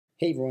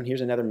Hey everyone, here's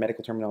another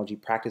medical terminology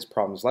practice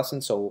problems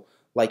lesson. So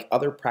like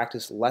other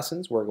practice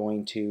lessons, we're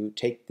going to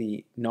take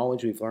the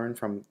knowledge we've learned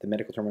from the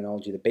medical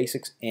terminology, the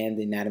basics, and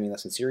the anatomy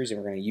lesson series, and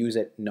we're going to use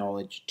that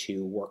knowledge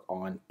to work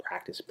on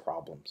practice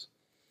problems.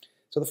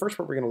 So the first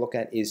word we're going to look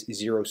at is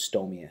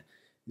xerostomia.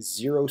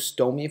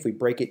 Xerostomia, if we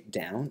break it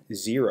down,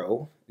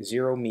 zero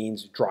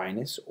means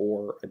dryness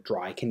or a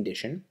dry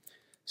condition.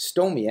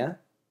 Stomia,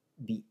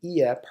 the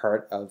ia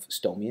part of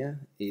stomia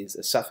is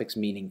a suffix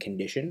meaning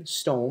condition.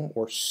 Stome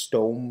or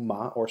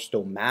stoma or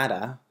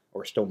stomata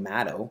or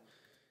stomato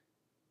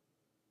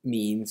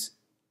means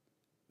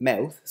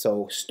mouth.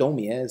 So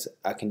stomia is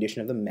a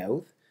condition of the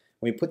mouth.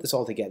 When we put this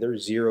all together,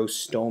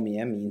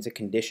 xerostomia means a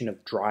condition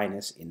of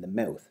dryness in the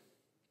mouth.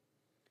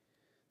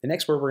 The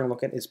next word we're going to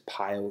look at is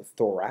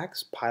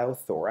pyothorax.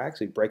 Pyothorax,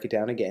 we break it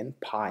down again.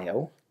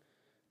 Pyo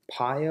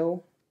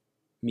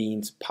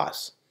means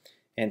pus.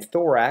 And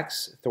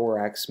thorax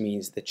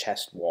means the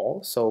chest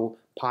wall. So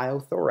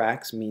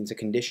pyothorax means a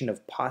condition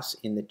of pus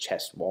in the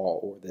chest wall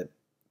or the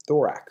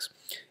thorax.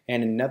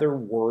 And another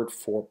word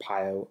for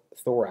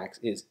pyothorax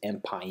is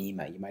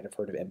empyema. You might have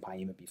heard of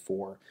empyema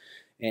before.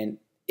 And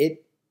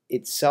it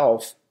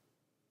itself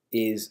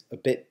is a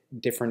bit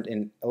different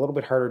and a little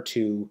bit harder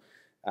to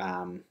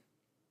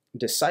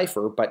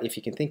decipher, but if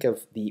you can think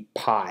of the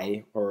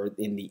pie or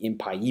in the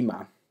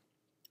empyema,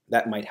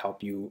 that might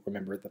help you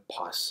remember the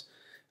pus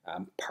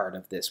part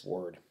of this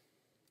word.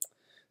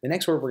 The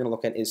next word we're going to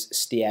look at is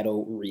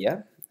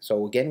steatorrhea.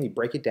 So again, we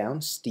break it down.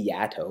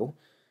 Steato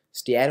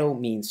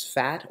means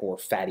fat or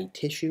fatty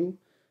tissue.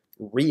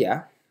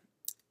 Rhea,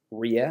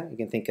 you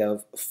can think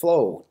of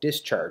flow,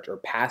 discharge, or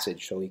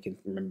passage, so you can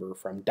remember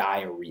from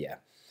diarrhea.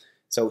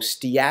 So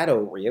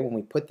steatorrhea, when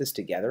we put this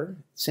together,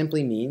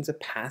 simply means a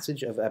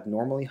passage of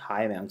abnormally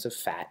high amounts of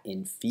fat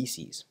in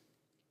feces.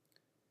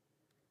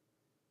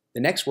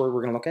 The next word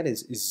we're going to look at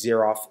is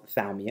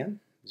xerophthalmia.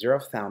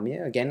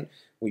 Xerophthalmia, again,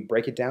 we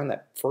break it down.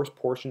 That first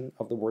portion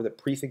of the word, the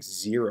prefix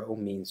zero,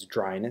 means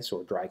dryness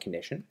or dry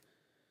condition.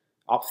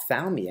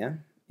 Ophthalmia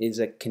is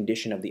a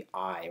condition of the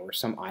eye or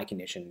some eye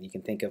condition. You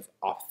can think of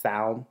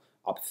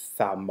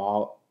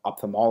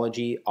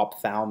ophthalmology.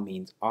 Ophthalm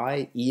means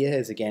eye. Ia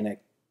is again a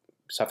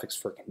suffix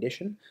for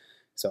condition.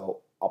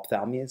 So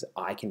ophthalmia is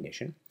eye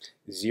condition.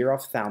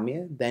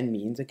 Xerophthalmia then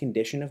means a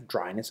condition of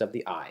dryness of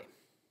the eye.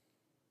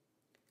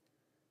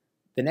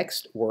 The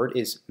next word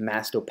is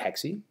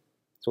mastopexy.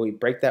 So we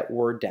break that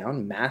word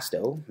down.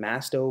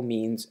 Masto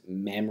means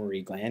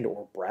mammary gland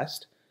or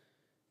breast.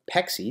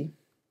 Pexy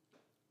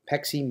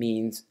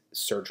means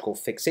surgical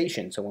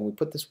fixation. So when we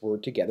put this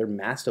word together,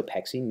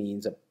 mastopexy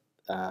means a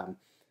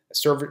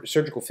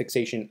surgical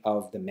fixation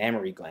of the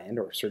mammary gland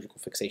or surgical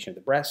fixation of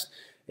the breast.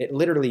 It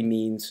literally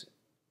means,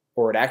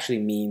 or it actually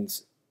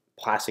means,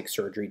 plastic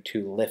surgery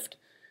to lift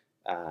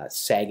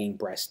sagging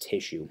breast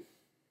tissue.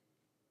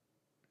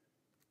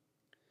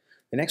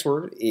 The next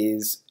word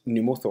is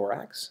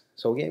pneumothorax.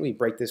 So again, we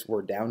break this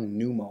word down.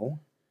 Pneumo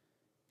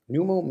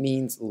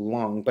means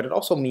lung, but it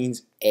also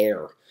means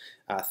air.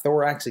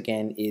 Thorax,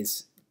 again,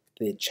 is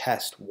the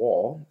chest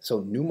wall.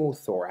 So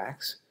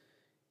pneumothorax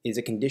is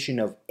a condition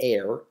of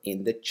air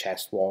in the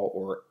chest wall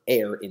or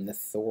air in the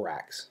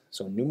thorax.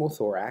 So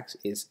pneumothorax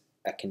is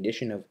a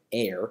condition of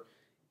air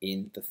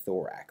in the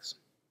thorax.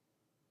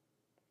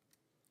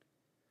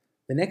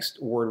 The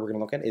next word we're going to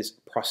look at is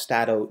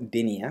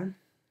prostatodynia.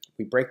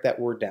 We break that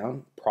word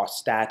down.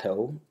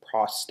 Prostato,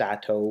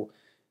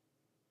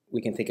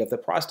 we can think of the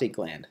prostate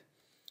gland.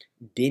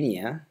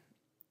 Dynia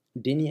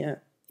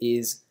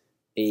is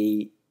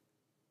a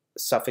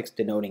suffix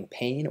denoting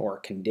pain or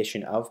a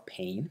condition of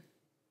pain.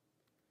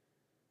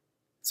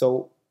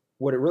 So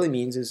what it really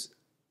means is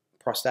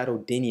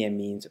prostatodynia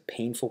means a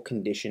painful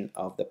condition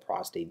of the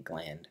prostate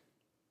gland.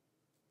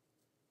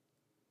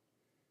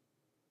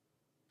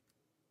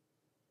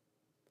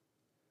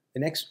 The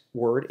next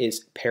word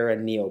is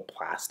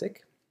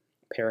paraneoplastic.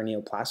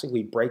 Paraneoplastic,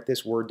 we break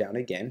this word down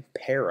again.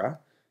 Para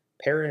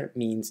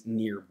means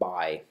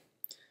nearby.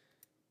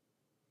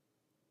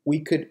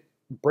 We could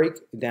break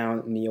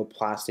down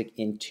neoplastic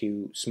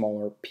into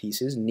smaller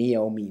pieces.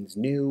 Neo means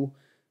new,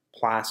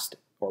 plast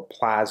or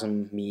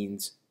plasm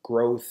means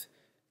growth.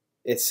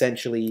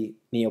 Essentially,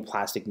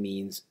 neoplastic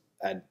means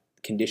a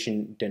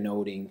condition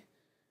denoting,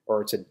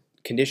 or it's a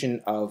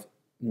condition of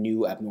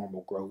new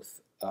abnormal growth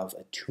of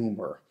a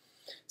tumor.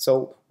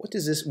 So what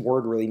does this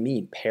word really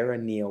mean,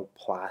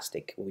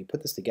 paraneoplastic? When we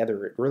put this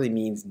together, it really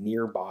means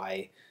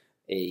nearby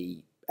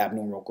a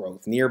abnormal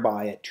growth,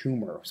 nearby a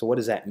tumor. So what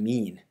does that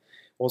mean?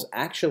 Well, it's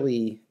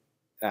actually,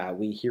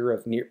 we hear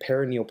of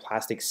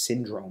paraneoplastic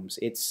syndromes.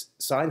 It's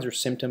signs or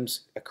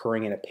symptoms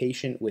occurring in a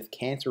patient with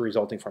cancer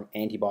resulting from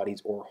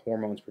antibodies or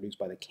hormones produced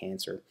by the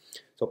cancer.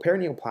 So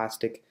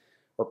paraneoplastic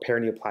or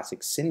paraneoplastic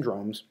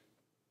syndromes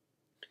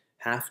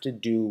have to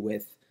do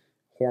with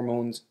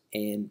hormones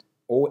and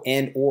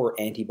or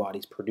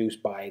antibodies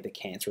produced by the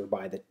cancer,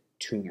 by the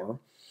tumor,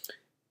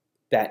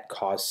 that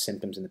cause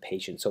symptoms in the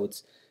patient. So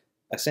it's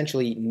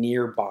essentially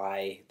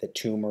nearby the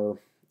tumor,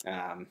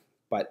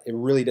 but it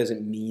really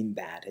doesn't mean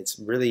that. It's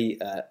really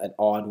an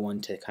odd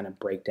one to kind of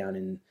break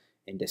down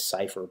and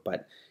decipher,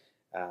 but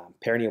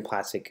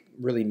paraneoplastic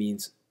really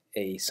means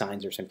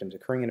signs or symptoms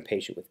occurring in a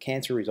patient with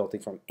cancer resulting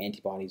from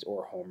antibodies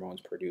or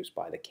hormones produced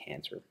by the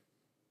cancer.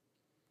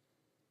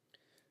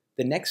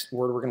 The next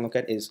word we're going to look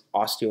at is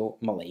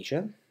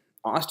osteomalacia.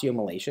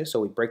 Osteomalacia, so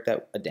we break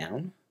that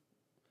down.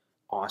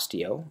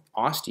 Osteo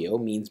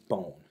means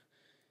bone.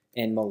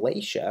 And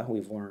malacia,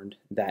 we've learned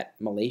that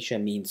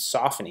malacia means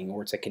softening,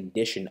 or it's a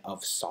condition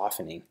of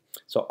softening.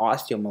 So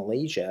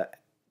osteomalacia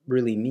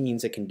really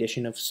means a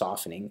condition of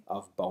softening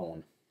of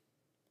bone.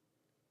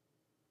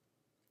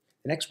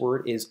 The next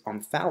word is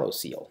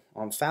omphalocele.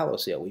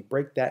 Omphalocele, we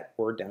break that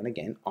word down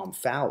again.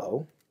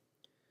 Omphalo.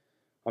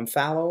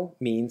 Omphalo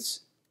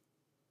means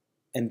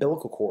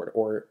umbilical cord,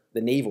 or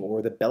the navel,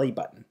 or the belly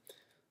button.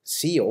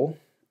 Cele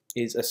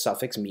is a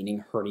suffix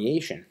meaning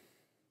herniation.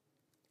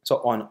 So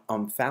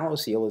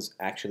omphalocele is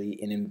actually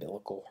an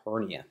umbilical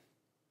hernia.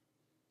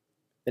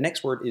 The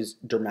next word is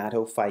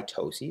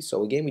dermatophytosis.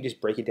 So again, we just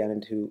break it down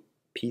into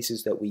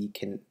pieces that we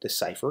can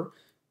decipher.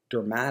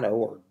 Dermato,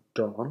 or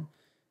derm,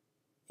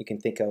 you can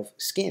think of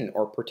skin,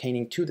 or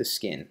pertaining to the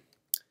skin.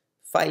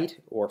 Phyte,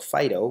 or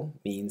phyto,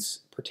 means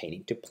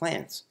pertaining to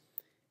plants.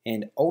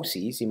 And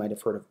oces, you might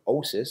have heard of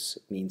osis,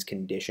 means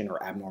condition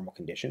or abnormal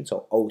condition.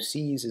 So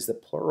oces is the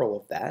plural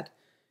of that.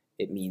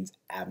 It means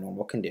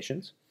abnormal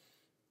conditions.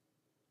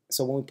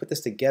 So when we put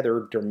this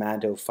together,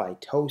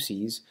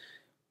 dermatophytoses,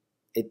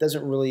 it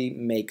doesn't really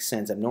make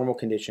sense. Abnormal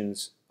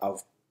conditions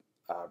of,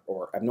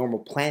 or abnormal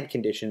plant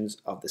conditions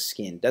of the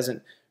skin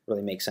doesn't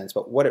really make sense.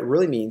 But what it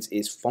really means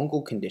is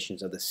fungal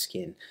conditions of the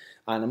skin.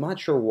 And I'm not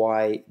sure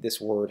why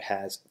this word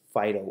has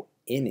phyto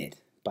in it,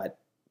 but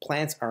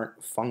plants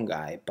aren't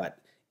fungi, but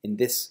in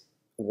this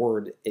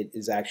word, it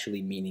is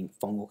actually meaning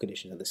fungal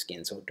conditions of the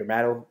skin. So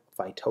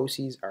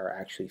dermatophytoses are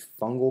actually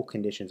fungal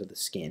conditions of the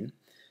skin,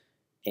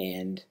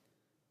 and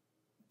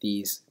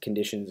these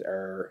conditions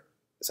are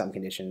some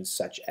conditions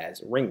such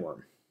as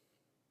ringworm.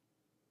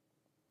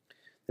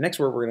 The next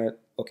word we're going to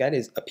look at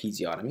is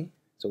episiotomy.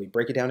 So we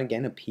break it down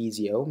again.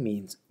 Episio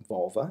means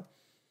vulva.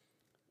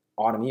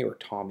 Otomy, or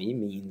tomy,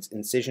 means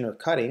incision or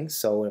cutting.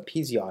 So an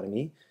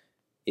episiotomy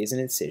is an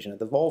incision of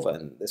the vulva,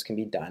 and this can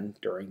be done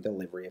during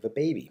delivery of a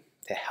baby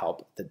to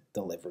help the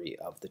delivery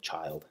of the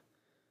child.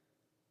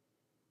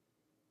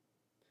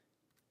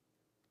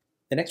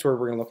 The next word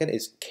we're going to look at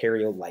is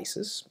Carrio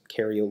Lysis.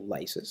 Carrio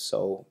Lysis.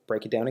 So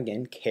break it down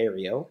again.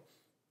 Carrio.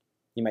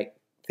 You might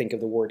think of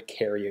the word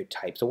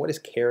karyotype. So what does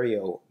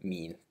carrio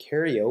mean?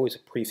 Carrio is a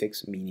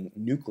prefix meaning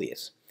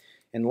nucleus.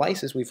 And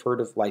lysis, we've heard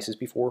of lysis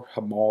before,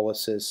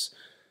 hemolysis.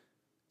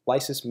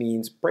 Lysis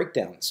means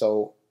breakdown.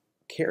 So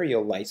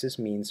karyolysis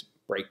means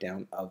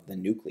breakdown of the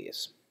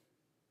nucleus.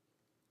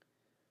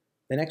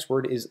 The next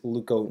word is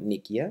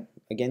leukonychia.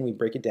 Again, we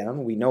break it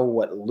down. We know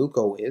what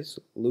leuko is.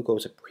 Leuko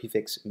is a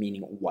prefix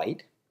meaning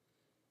white.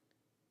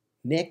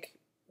 Nick,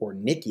 or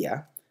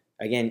nichia,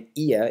 again,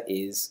 ia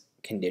is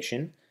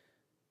condition.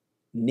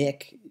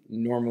 Nick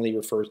normally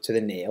refers to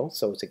the nail,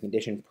 so it's a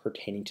condition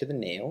pertaining to the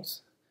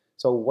nails.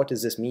 So what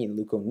does this mean?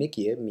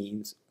 Leukonychia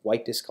means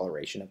white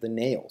discoloration of the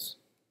nails.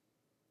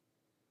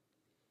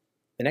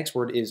 The next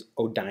word is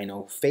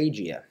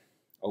Odynophagia.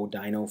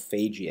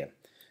 Odynophagia.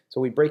 So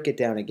we break it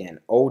down again.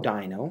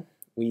 Odyno.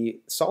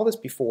 We saw this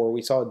before.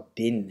 We saw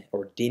din,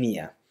 or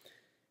dynia,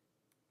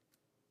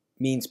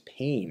 means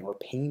pain or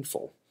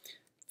painful.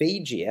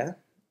 Phagia,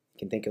 you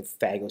can think of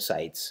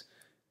phagocytes.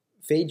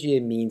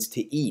 Phagia means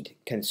to eat,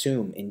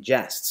 consume,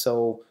 ingest.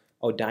 So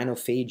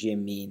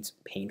odynophagia means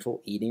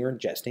painful eating or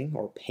ingesting,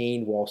 or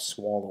pain while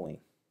swallowing.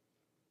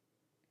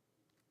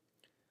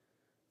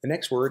 The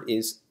next word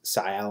is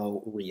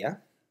Steatorrhea.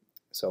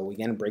 So we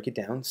again break it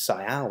down.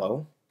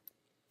 Sialo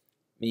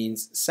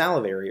means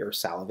salivary or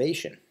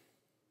salivation.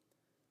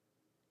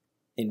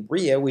 In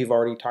rhea, we've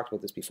already talked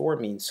about this before, it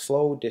means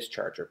flow,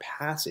 discharge, or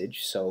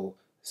passage. So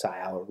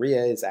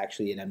Steatorrhea is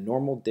actually an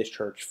abnormal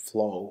discharge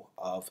flow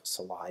of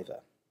saliva.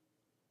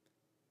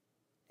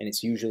 And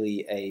it's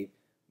usually a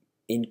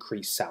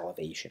increased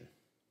salivation.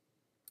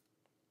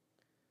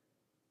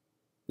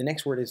 The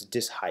next word is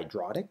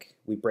dyshydrotic.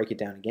 We break it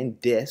down again.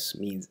 Dys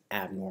means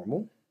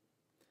abnormal.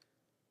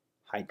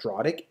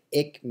 Hydrotic,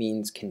 ick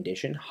means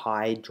condition.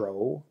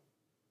 Hydro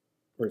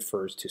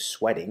refers to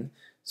sweating.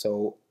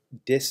 So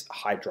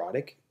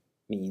dyshydrotic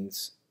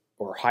means,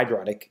 or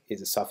hydrotic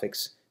is a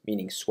suffix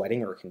meaning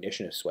sweating or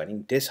condition of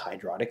sweating.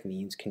 Dyshydrotic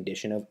means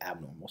condition of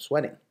abnormal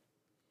sweating.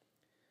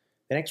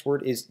 The next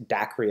word is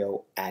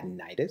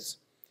dacryoadenitis.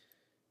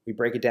 We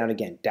break it down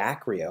again.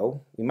 Dacryo,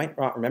 we might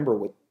not remember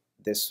what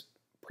this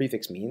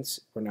prefix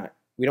means.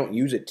 We don't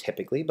use it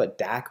typically, but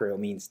dacryo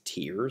means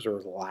tears or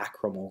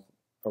lacrimal,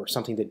 or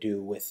something to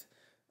do with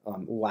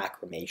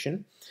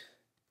lacrimation.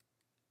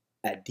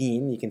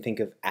 Adene, you can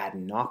think of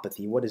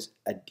adenopathy. What does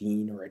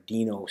adene or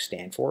adeno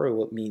stand for?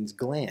 Well, it means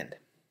gland.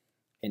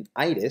 And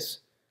itis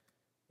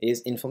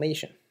is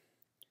inflammation.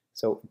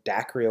 So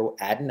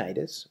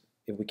dacryoadenitis,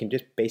 if we can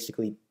just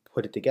basically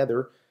put it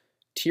together,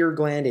 tear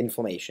gland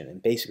inflammation.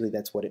 And basically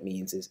that's what it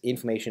means, is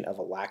inflammation of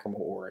a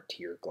lacrimal or a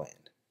tear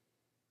gland.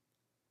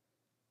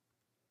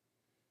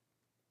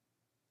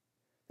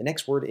 The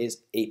next word is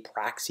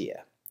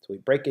apraxia. So we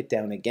break it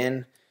down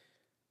again.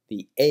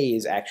 The A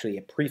is actually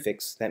a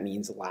prefix that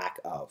means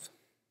lack of.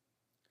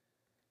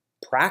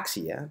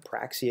 Praxia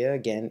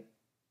again,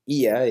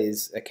 ia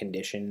is a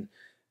condition.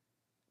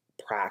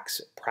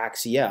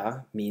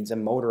 Praxia means a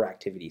motor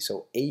activity.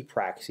 So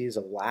apraxia is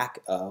a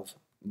lack of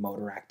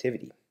motor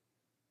activity.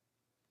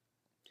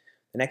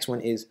 The next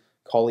one is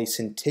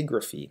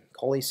cholescintigraphy.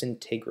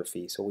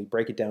 Cholescintigraphy. So we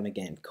break it down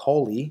again.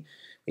 Chole,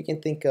 we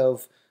can think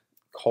of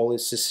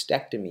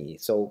cholecystectomy.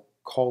 So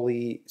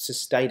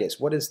cholecystitis.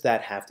 What does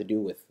that have to do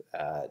with?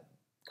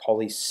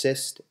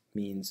 Cholecyst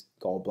means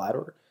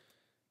gallbladder.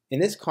 In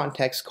this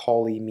context,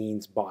 chole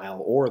means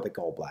bile or the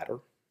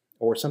gallbladder,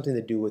 or something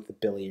to do with the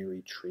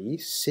biliary tree.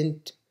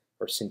 Scint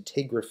or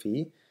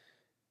scintigraphy.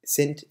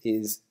 Scint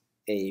is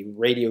a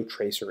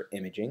radiotracer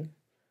imaging.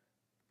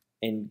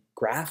 And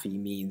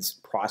graphy means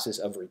process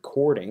of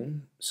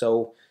recording.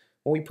 So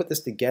when we put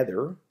this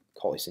together,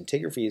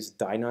 cholescintigraphy is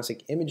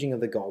diagnostic imaging of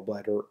the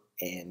gallbladder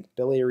and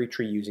biliary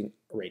tree using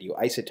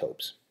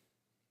radioisotopes.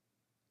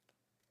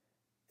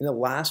 And the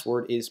last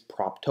word is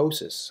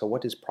proptosis. So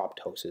what does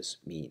proptosis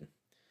mean?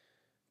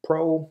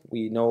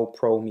 We know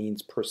pro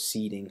means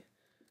proceeding.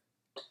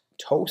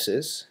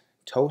 Ptosis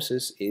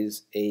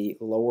is a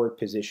lowered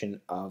position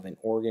of an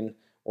organ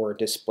or a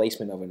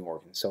displacement of an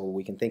organ. So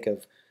we can think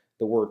of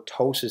the word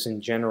ptosis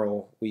in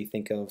general, we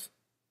think of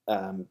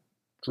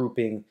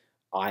drooping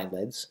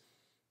eyelids.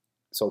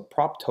 So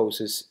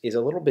proptosis is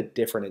a little bit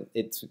different.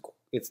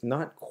 It's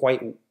not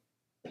quite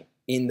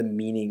in the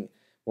meaning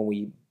when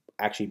we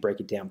actually break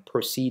it down.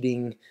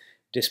 Proceeding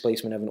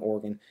displacement of an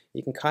organ.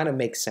 You can kind of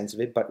make sense of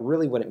it, but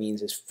really what it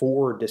means is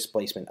forward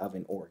displacement of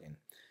an organ.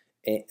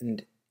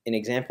 And an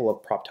example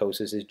of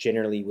proptosis is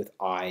generally with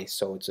eyes,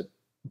 so it's a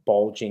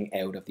bulging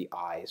out of the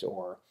eyes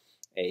or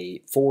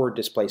a forward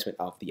displacement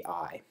of the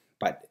eye.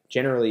 But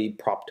generally,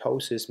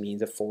 proptosis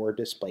means a forward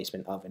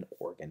displacement of an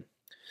organ.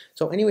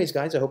 So anyways,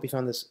 guys, I hope you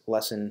found this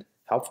lesson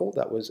helpful.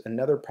 That was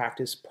another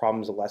practice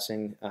problems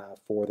lesson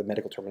for the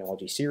medical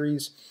terminology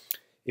series.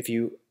 If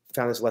you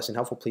found this lesson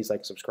helpful, please like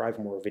and subscribe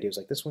for more videos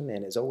like this one.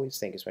 And as always,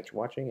 thank you so much for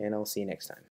watching, and I'll see you next time.